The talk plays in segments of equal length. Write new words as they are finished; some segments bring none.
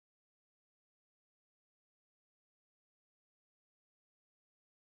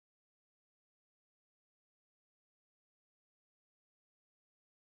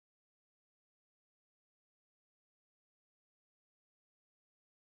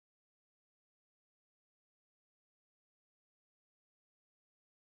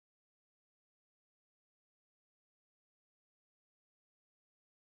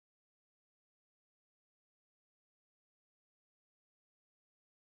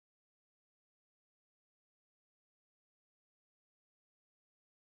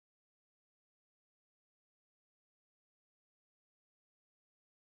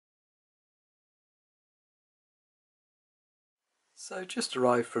So just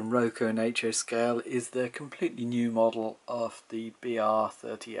arrived from Roco and HO Scale is their completely new model of the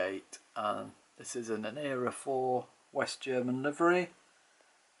Br038, and this is in an Era 4 West German livery.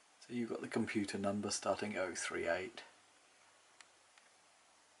 So you've got the computer number starting 038.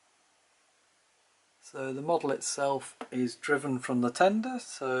 So the model itself is driven from the tender,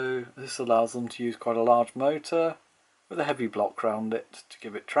 so this allows them to use quite a large motor with a heavy block around it to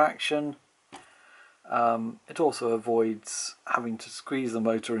give it traction. It also avoids having to squeeze the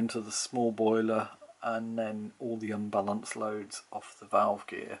motor into the small boiler and then all the unbalanced loads off the valve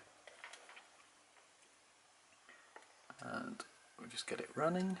gear. And we'll just get it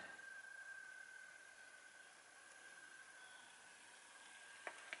running.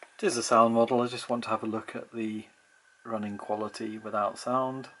 It is a sound model. I just want to have a look at the running quality without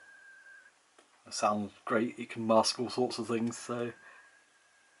sound. It sounds great, it can mask all sorts of things, so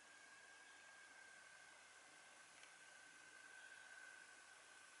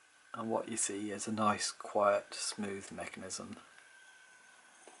and what you see is a nice, quiet, smooth mechanism.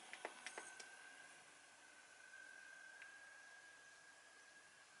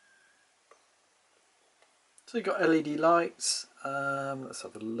 So you've got LED lights. Let's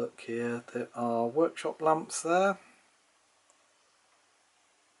have a look here. There are workshop lamps there.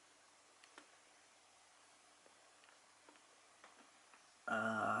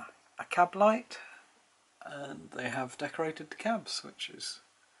 A cab light, and they have decorated the cabs, which is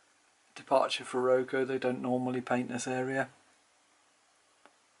a departure for Roco. They don't normally paint this area.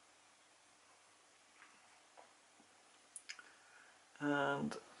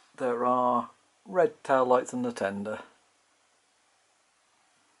 And there are red tail lights in the tender.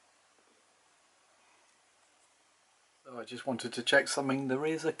 So I just wanted to check something. There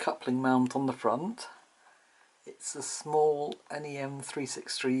is a coupling mount on the front. It's a small NEM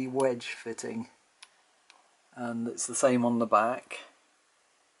 363 wedge fitting, and it's the same on the back.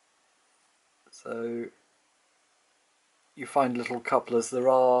 So you find little couplers. There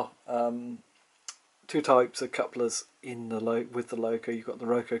are two types of couplers in the with the Roco. You've got the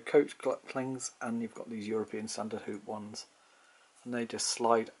Roco coach couplings, and you've got these European standard hoop ones, and they just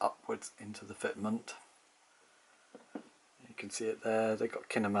slide upwards into the fitment. You can see it there. They've got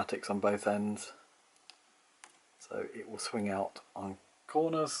kinematics on both ends, so it will swing out on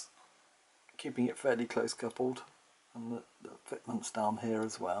corners, keeping it fairly close coupled, and the fitment's down here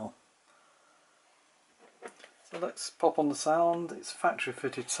as well. So let's pop on the sound. It's factory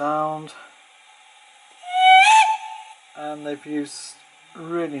fitted sound, and they've used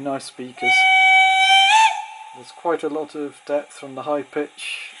really nice speakers. There's quite a lot of depth from the high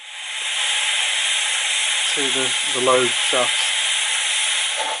pitch to the low shafts.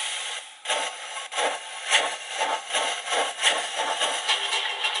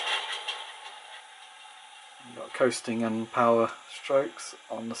 You've got coasting and power strokes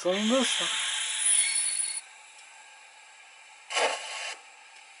on the cylinders.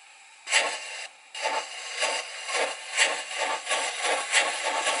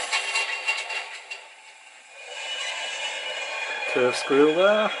 Curve squeal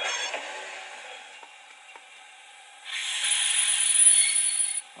there.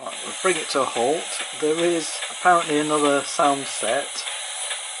 Right, we'll bring it to a halt. There is apparently another sound set,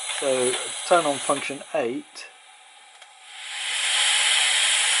 so turn on function 8.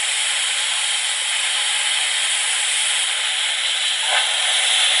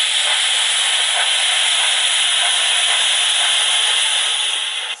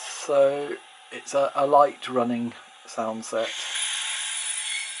 So it's a light running sound set.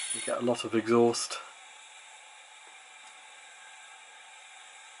 You get a lot of exhaust.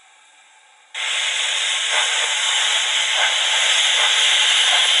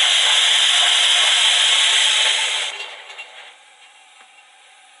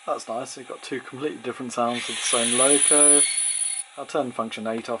 That's nice. You've got two completely different sounds with the same Roco. I'll turn function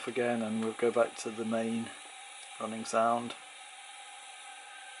 8 off again and we'll go back to the main running sound.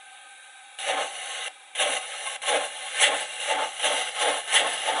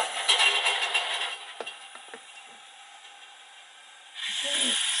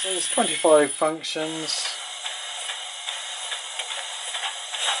 So there's 25 functions.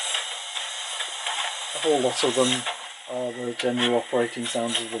 A whole lot of them are the general operating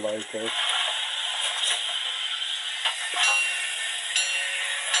sounds of the Roco.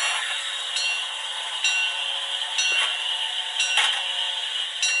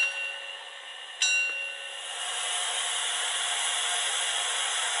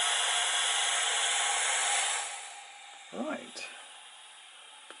 Right.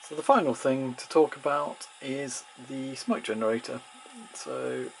 So the final thing to talk about is the smoke generator.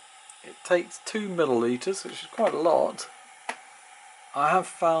 So it takes 2 millilitres, which is quite a lot, I have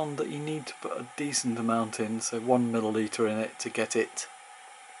found that you need to put a decent amount in, so 1 milliliter in it to get it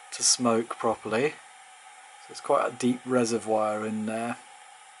to smoke properly. So it's quite a deep reservoir in there.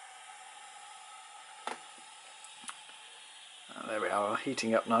 There we are,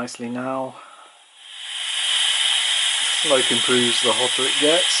 heating up nicely now. Smoke improves the hotter it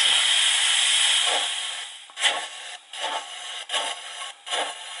gets.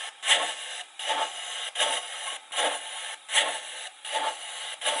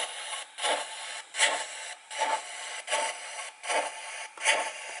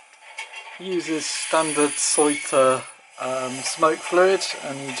 Uses standard Soiter smoke fluid,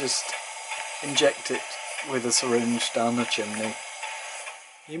 and you just inject it with a syringe down the chimney.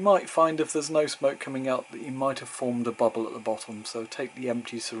 You might find if there's no smoke coming out that you might have formed a bubble at the bottom, so take the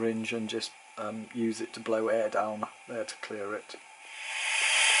empty syringe and just use it to blow air down there to clear it.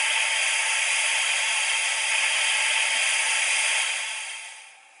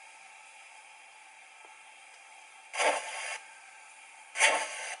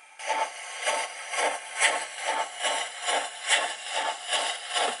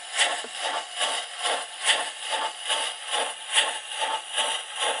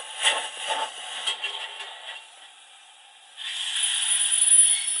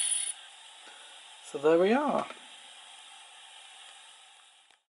 So there we are.